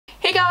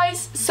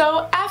guys!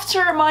 So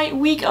after my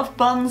week of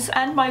buns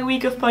and my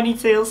week of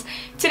ponytails,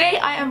 today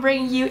I am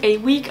bringing you a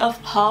week of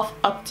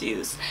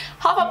half-updos.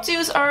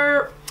 Half-updos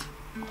are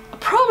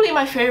probably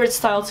my favorite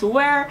style to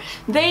wear.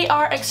 They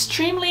are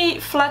extremely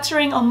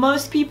flattering on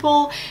most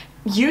people,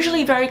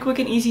 usually very quick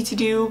and easy to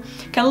do,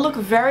 can look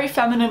very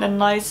feminine and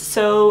nice,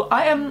 so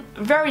I am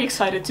very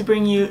excited to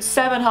bring you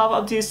 7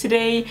 half-updos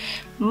today,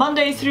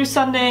 Monday through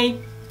Sunday,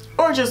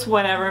 or just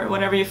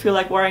whenever you feel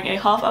like wearing a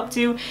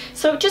half-updo.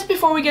 So just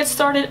before we get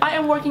started, I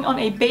am working on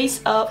a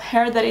base of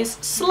hair that is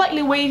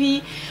slightly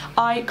wavy.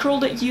 I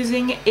curled it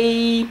using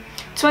a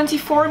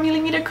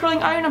 24mm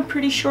curling iron, I'm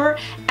pretty sure,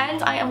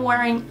 and I am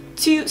wearing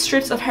 2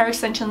 strips of hair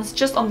extensions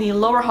just on the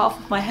lower half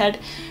of my head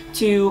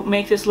to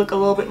make this look a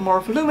little bit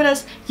more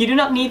voluminous. You do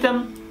not need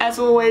them, as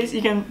always.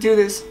 You can do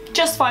this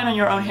just fine on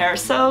your own hair.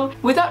 So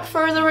without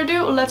further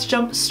ado, let's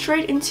jump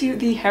straight into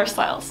the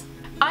hairstyles.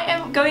 I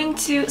am going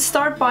to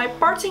start by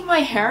parting my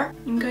hair.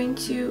 I'm going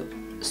to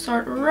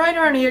start right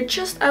around here,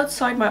 just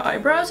outside my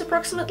eyebrows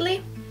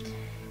approximately.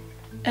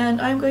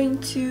 And I'm going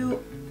to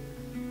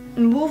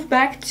move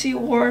back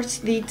towards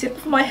the tip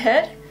of my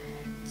head,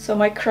 so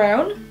my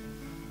crown.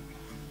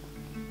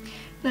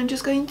 And I'm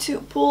just going to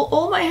pull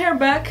all my hair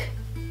back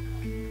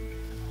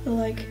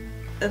like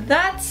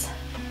that.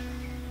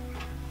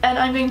 And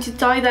I'm going to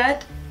tie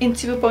that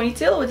into a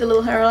ponytail with a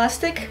little hair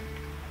elastic.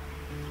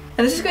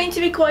 And this is going to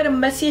be quite a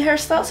messy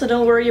hairstyle, so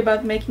don't worry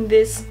about making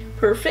this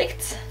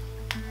perfect.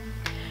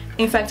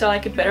 In fact, I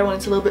like it better when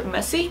it's a little bit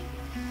messy.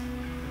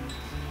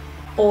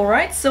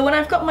 Alright, so when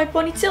I've got my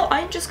ponytail,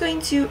 I'm just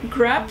going to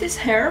grab this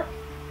hair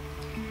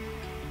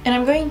and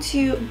I'm going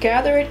to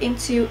gather it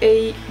into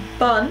a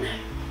bun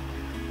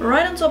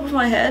right on top of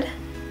my head.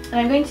 And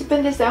I'm going to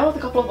pin this down with a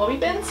couple of bobby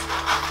pins.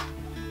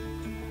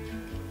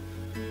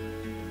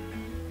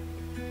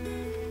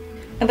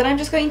 And then I'm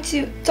just going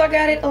to tug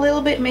at it a little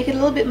bit, make it a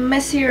little bit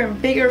messier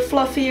and bigger,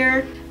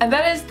 fluffier. And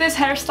that is this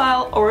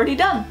hairstyle already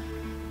done.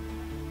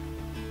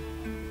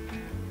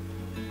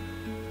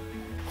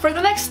 For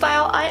the next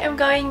style, I am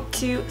going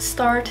to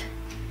start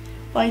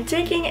by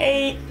taking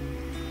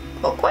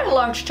quite a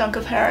large chunk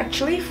of hair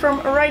actually, from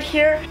right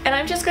here. And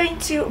I'm just going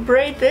to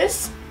braid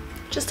this,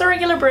 just a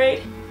regular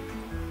braid.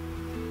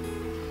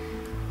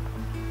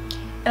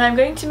 And I'm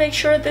going to make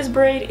sure this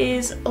braid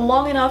is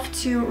long enough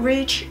to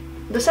reach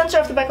the center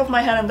of the back of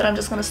my head, and then I'm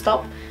just gonna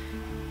stop.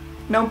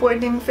 No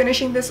point in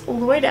finishing this all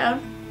the way down.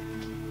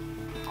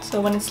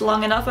 So when it's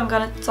long enough, I'm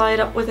gonna tie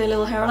it up with a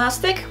little hair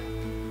elastic.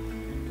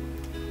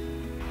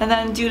 And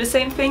then do the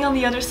same thing on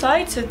the other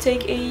side. So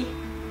take a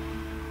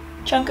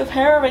chunk of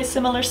hair of a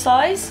similar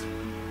size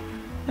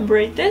and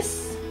braid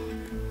this.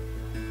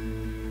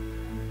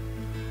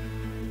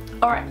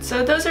 Alright,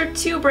 so those are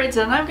 2 braids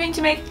and I'm going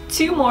to make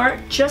 2 more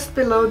just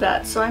below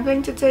that. So I'm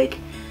going to take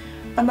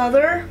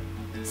another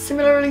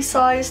similarly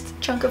sized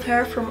chunk of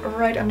hair from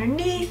right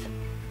underneath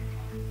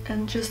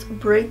and just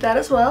braid that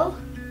as well.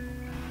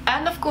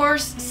 And of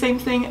course, same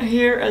thing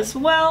here as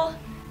well.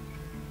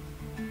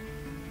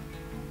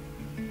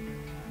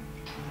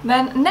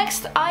 Then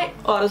next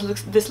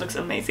this looks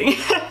amazing.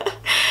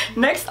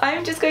 Next,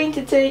 I'm just going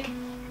to take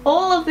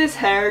all of this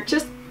hair,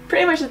 just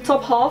pretty much the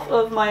top half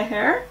of my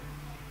hair,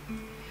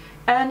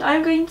 and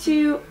I'm going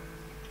to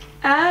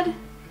add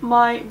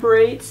my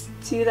braids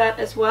to that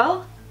as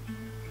well.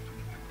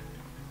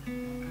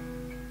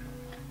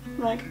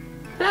 Like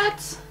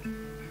that.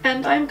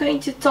 And I'm going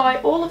to tie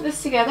all of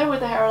this together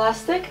with a hair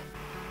elastic.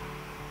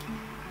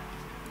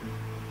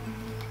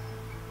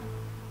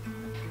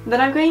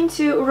 Then I'm going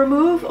to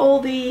remove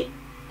all the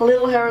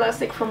little hair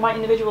elastic from my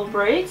individual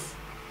braids,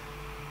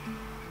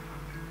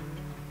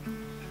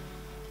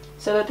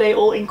 so that they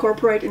all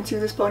incorporate into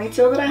this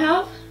ponytail that I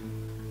have.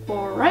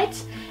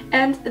 Alright,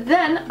 and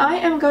then I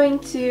am going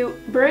to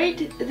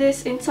braid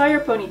this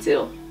entire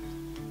ponytail.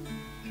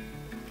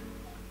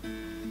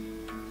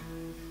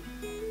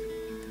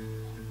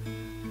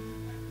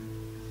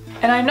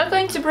 And I'm not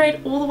going to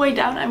braid all the way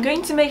down, I'm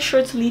going to make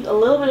sure to leave a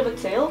little bit of a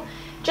tail,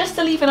 just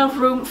to leave enough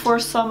room for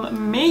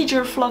some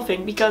major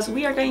fluffing, because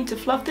we are going to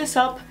fluff this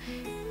up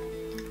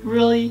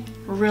really,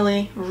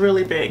 really,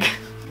 really big.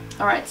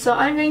 Alright, so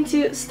I'm going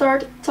to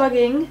start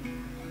tugging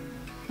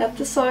at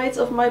the sides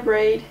of my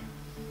braid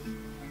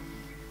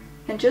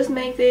and just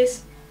make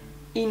this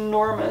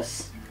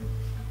enormous.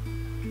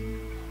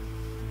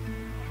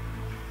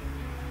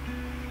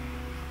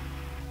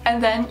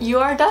 And then you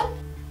are done.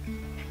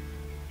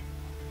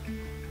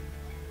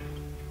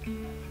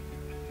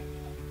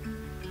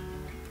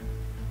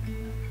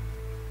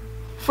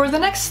 For the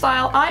next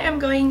style, I am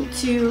going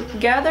to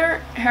gather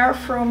hair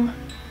from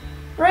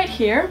right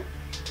here,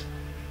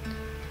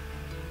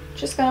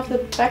 just kind of the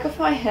back of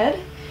my head.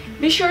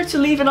 Be sure to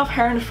leave enough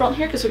hair in the front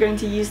here because we're going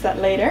to use that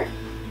later.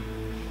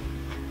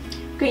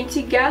 I'm going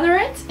to gather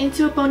it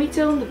into a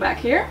ponytail in the back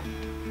here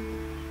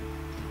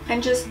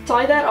and just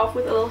tie that off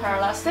with a little hair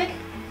elastic.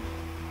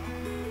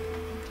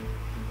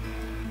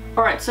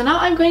 Alright, so now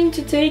I'm going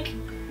to take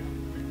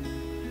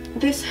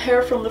this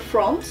hair from the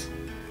front,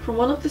 from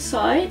one of the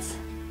sides,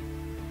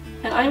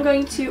 and I'm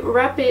going to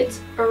wrap it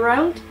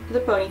around the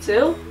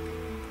ponytail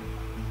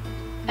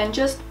and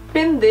just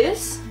pin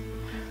this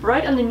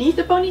right underneath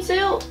the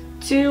ponytail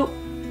to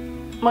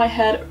my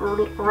head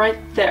right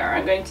there.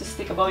 I'm going to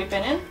stick a bobby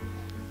pin in.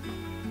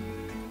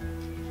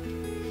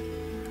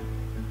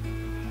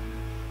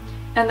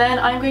 And then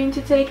I'm going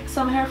to take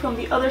some hair from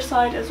the other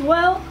side as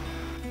well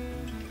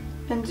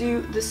and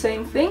do the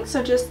same thing.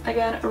 So just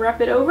again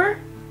wrap it over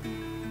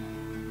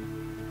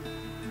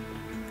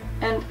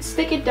and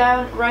stick it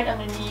down right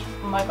underneath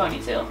my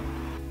ponytail.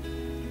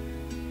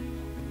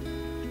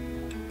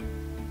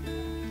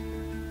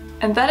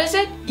 And that is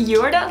it,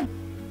 you're done!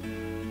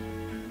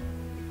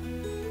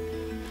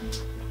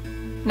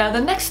 Now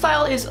the next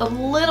style is a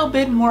little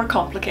bit more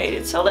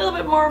complicated, so a little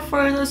bit more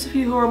for those of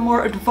you who are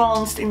more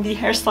advanced in the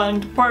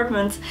hairstyling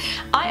department.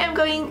 I am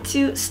going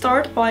to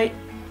start by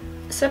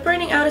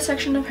separating out a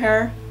section of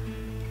hair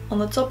on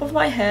the top of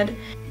my head,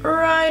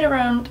 right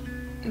around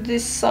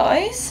this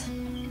size.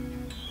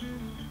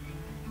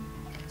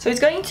 So it's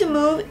going to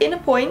move in a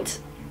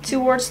point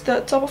towards the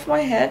top of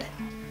my head,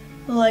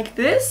 like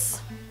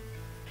this.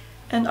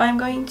 And I'm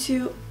going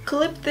to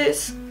clip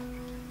this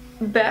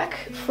back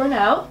for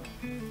now.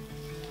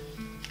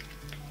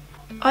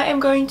 I am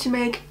going to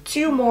make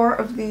 2 more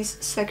of these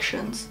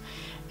sections,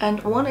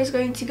 and one is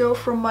going to go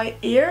from my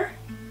ear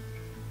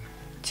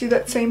to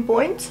that same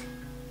point.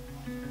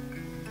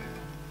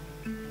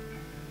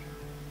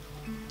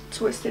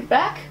 Twist it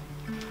back,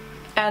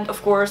 and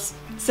of course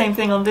same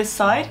thing on this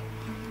side,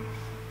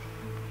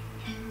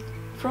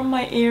 from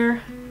my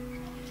ear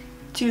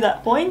to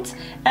that point.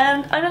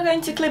 And I'm not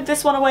going to clip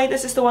this one away,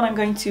 this is the one I'm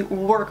going to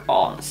work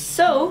on.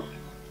 So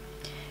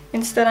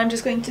instead I'm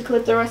just going to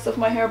clip the rest of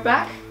my hair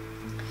back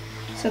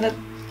so that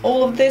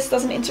all of this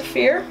doesn't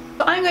interfere.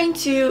 So I'm going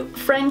to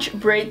French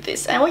braid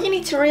this, and what you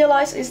need to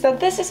realize is that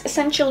this is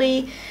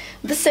essentially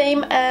the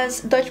same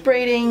as Dutch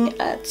braiding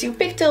to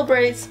pigtail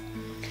braids.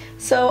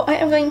 So I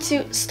am going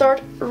to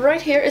start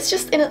right here. It's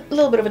just in a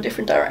little bit of a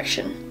different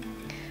direction,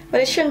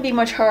 but it shouldn't be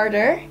much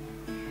harder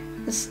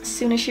as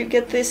soon as you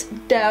get this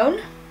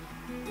down.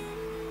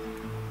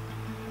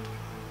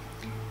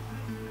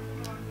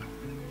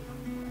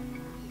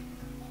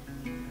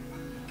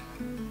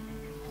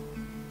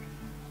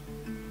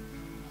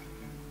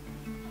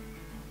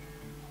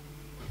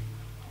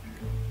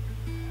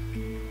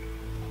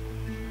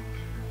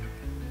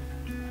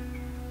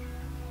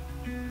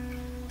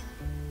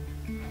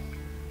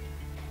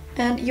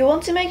 And you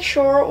want to make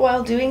sure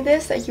while doing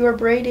this that you are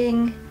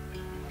braiding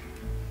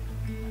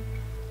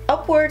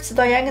upwards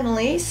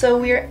diagonally, so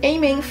we are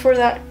aiming for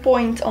that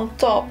point on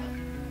top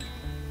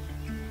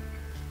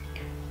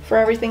for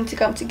everything to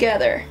come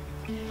together.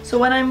 So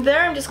when I'm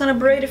there, I'm just going to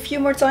braid a few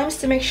more times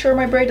to make sure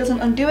my braid doesn't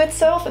undo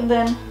itself, and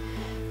then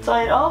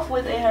tie it off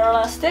with a hair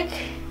elastic.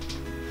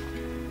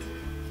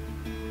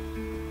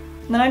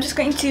 And then I'm just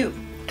going to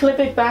clip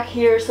it back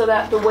here so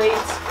that the weight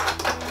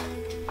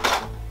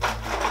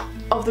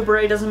of the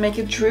braid doesn't make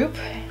it droop.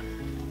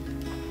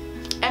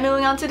 And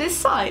moving on to this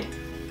side.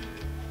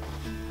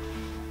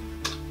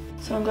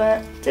 So I'm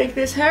gonna take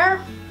this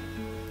hair,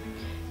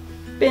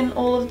 pin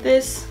all of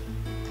this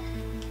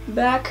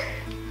back,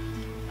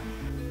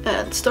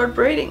 and start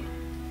braiding.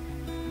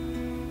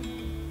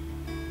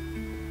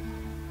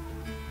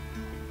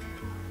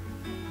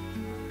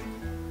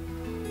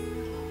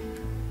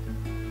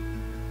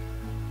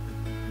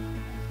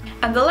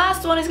 And the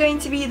last one is going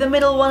to be the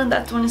middle one, and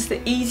that one is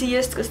the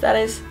easiest because that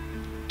is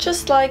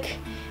just like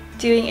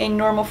doing a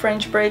normal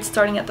French braid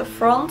starting at the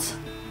front.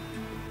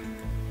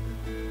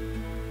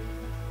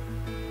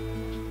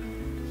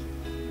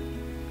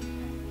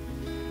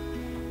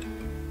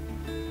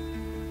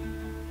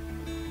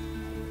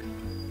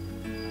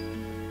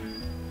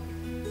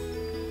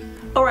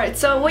 Alright,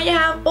 so when you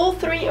have all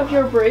 3 of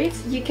your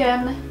braids, you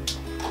can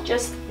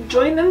just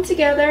join them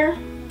together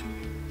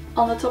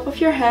on the top of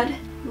your head,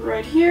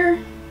 right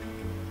here.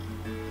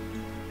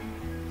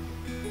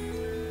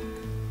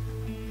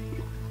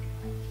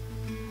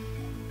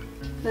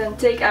 Then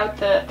take out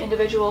the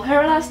individual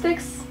hair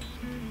elastics.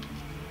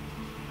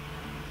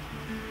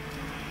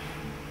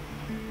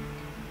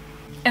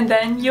 And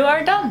then you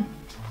are done.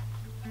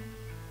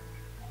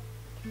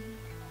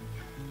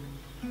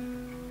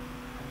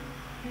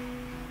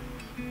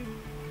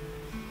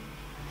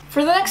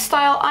 For the next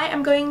style, I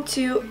am going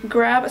to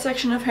grab a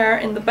section of hair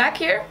in the back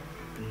here.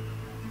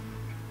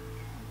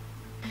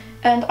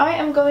 And I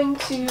am going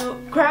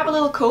to grab a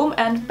little comb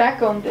and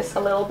backcomb this a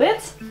little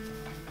bit.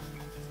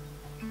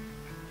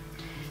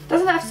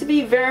 Doesn't have to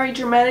be very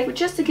dramatic, but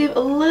just to give a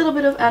little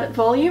bit of added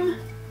volume.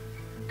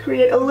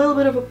 Create a little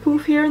bit of a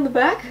poof here in the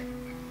back.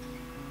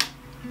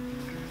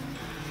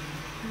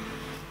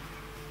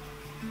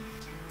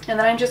 And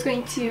then I'm just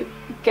going to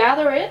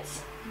gather it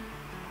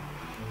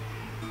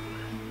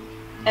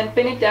and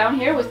pin it down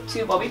here with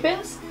 2 bobby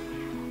pins.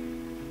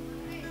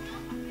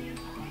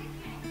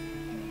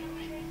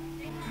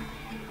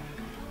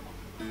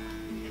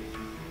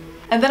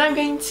 And then I'm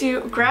going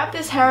to grab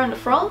this hair in the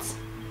front,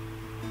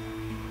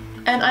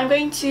 and I'm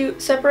going to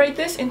separate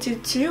this into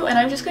 2, and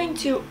I'm just going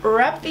to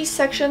wrap these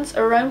sections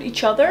around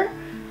each other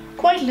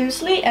quite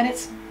loosely, and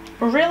it's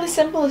really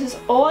simple. This is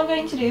all I'm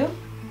going to do.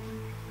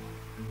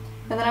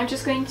 And then I'm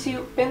just going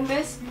to pin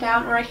this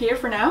down right here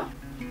for now,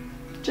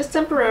 just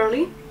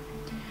temporarily,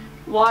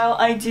 while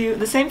I do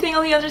the same thing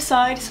on the other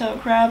side. So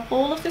grab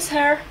all of this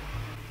hair,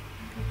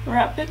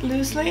 wrap it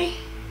loosely,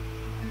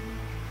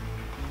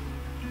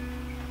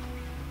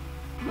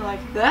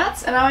 like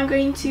that. And now I'm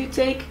going to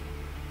take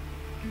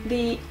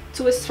the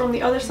twists from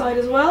the other side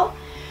as well,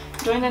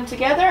 join them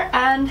together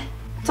and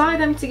tie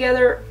them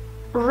together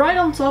right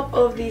on top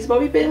of these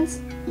bobby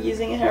pins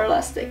using a hair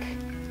elastic.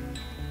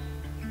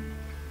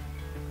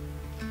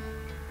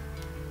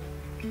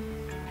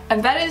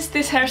 And that is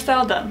this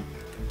hairstyle done.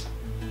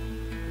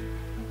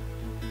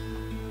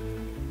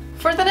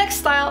 For the next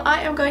style,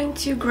 I am going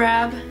to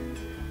grab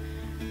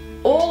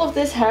all of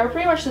this hair,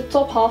 pretty much the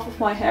top half of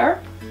my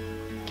hair.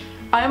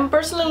 I am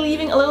personally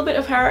leaving a little bit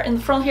of hair in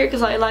the front here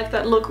because I like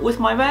that look with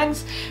my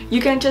bangs.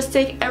 You can just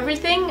take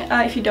everything,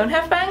 if you don't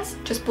have bangs,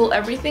 just pull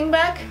everything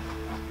back.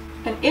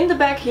 And in the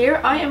back here,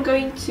 I am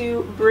going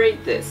to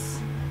braid this.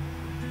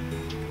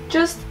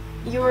 Just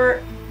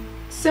your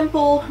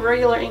simple,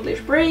 regular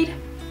English braid.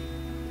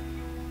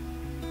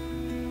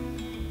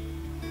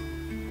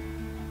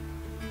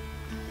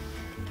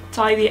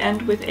 Tie the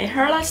end with a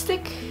hair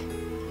elastic.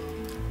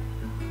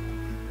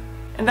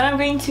 And then I'm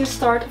going to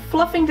start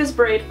fluffing this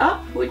braid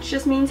up, which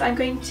just means I'm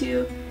going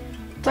to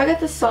tug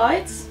at the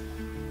sides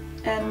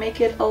and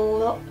make it a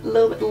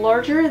little bit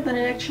larger than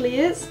it actually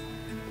is.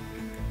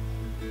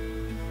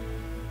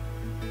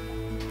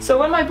 So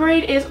when my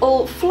braid is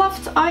all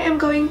fluffed, I am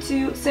going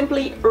to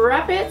simply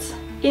wrap it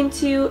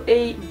into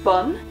a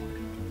bun,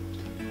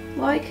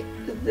 like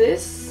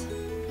this.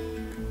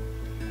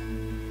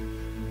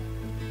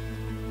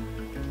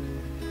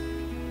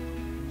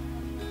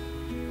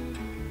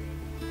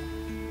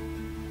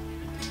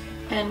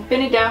 And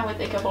pin it down with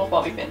a couple of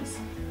bobby pins.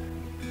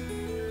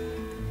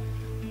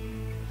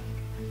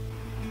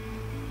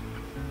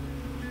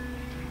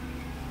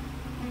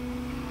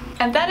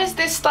 And that is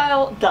this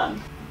style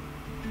done.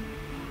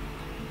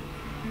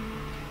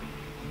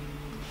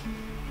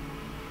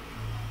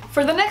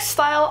 For the next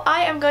style,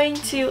 I am going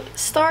to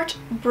start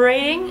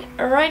braiding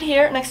right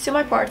here next to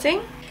my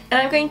parting.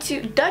 And I'm going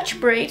to Dutch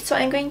braid, so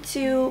I'm going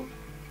to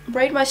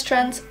braid my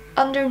strands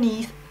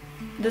underneath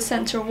the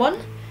center one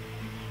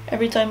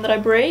every time that I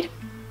braid.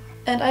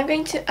 And I'm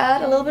going to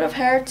add a little bit of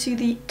hair to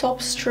the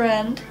top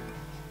strand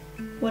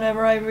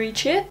whenever I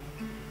reach it.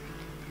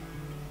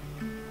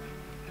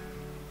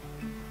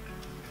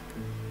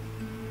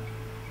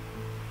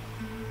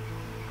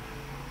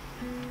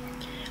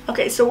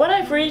 Okay, so when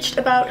I've reached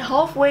about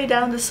halfway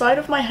down the side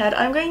of my head,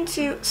 I'm going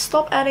to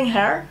stop adding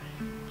hair.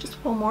 Just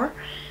one more.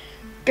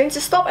 I'm going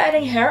to stop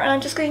adding hair and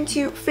I'm just going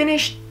to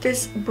finish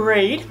this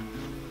braid.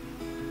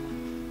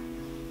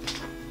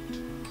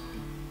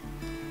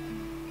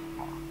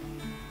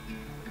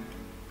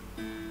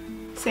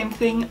 Same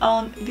thing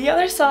on the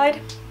other side.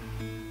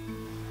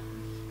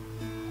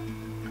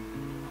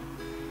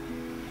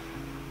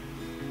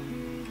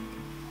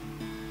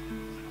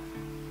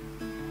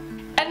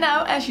 And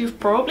now, as you've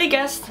probably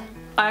guessed,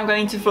 I'm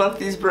going to fluff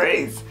these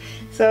braids.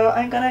 So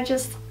I'm gonna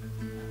just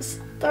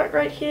start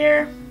right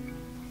here,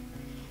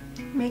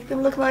 make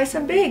them look nice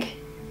and big.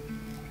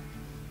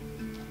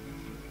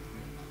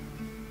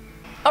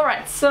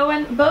 Alright, so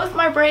when both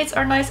my braids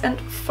are nice and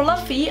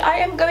fluffy, I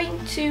am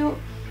going to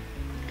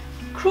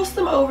cross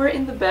them over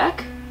in the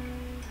back,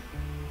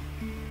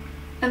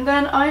 and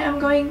then I am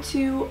going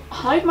to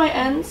hide my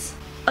ends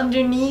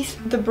underneath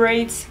the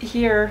braids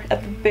here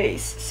at the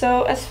base.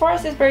 So as far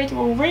as this braid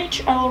will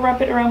reach, I will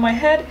wrap it around my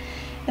head,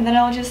 and then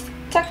I'll just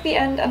tuck the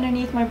end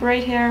underneath my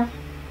braid here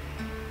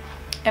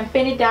and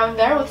pin it down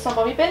there with some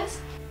bobby pins.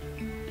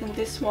 And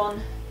this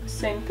one,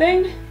 same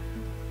thing.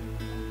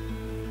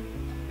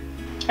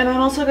 And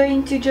I'm also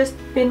going to just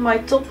pin my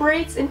top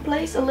braids in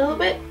place a little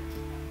bit.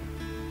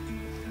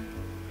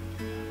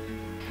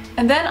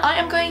 And then I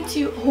am going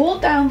to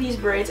hold down these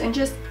braids and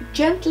just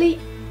gently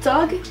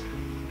tug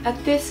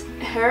at this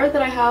hair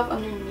that I have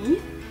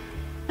underneath.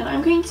 And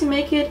I'm going to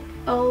make it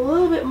a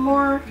little bit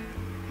more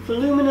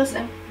voluminous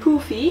and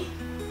poofy.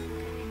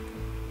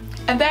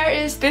 And there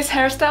is this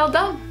hairstyle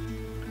done.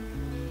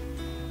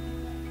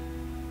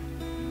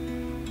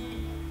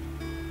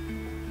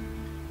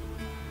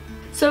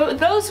 So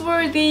those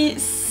were the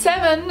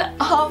 7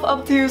 half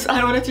updos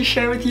I wanted to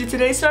share with you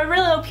today. So I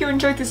really hope you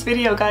enjoyed this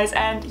video, guys,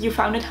 and you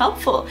found it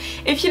helpful.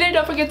 If you did,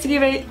 don't forget to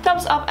give a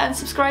thumbs up and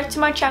subscribe to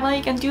my channel.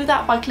 You can do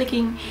that by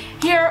clicking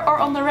here or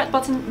on the red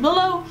button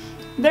below.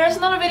 There's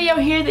another video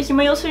here that you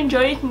may also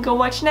enjoy. You can go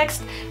watch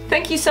next.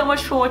 Thank you so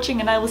much for watching,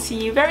 and I will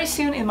see you very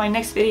soon in my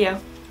next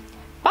video.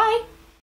 Bye!